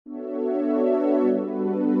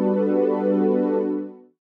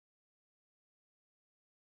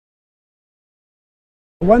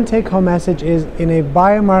One take-home message is, in a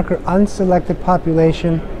biomarker unselected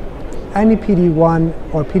population, any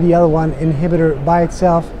PD-1 or PD-L1 inhibitor by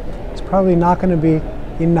itself is probably not going to be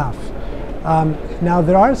enough. Now,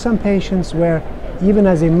 there are some patients where even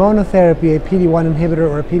as a monotherapy, a PD-1 inhibitor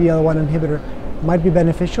or a PD-L1 inhibitor might be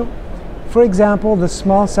beneficial. For example, the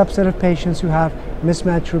small subset of patients who have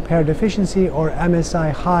mismatch repair deficiency or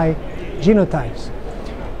MSI high genotypes.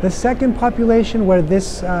 The second population where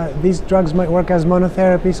these drugs might work as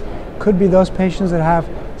monotherapies could be those patients that have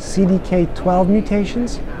CDK12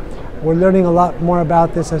 mutations. We're learning a lot more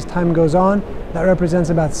about this as time goes on. That represents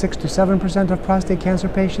about 6 to 7% of prostate cancer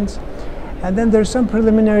patients. And then there's some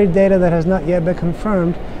preliminary data that has not yet been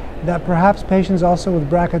confirmed that perhaps patients also with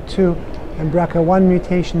BRCA2 and BRCA1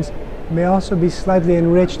 mutations may also be slightly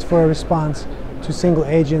enriched for a response to single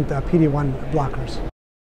agent PD-1 blockers.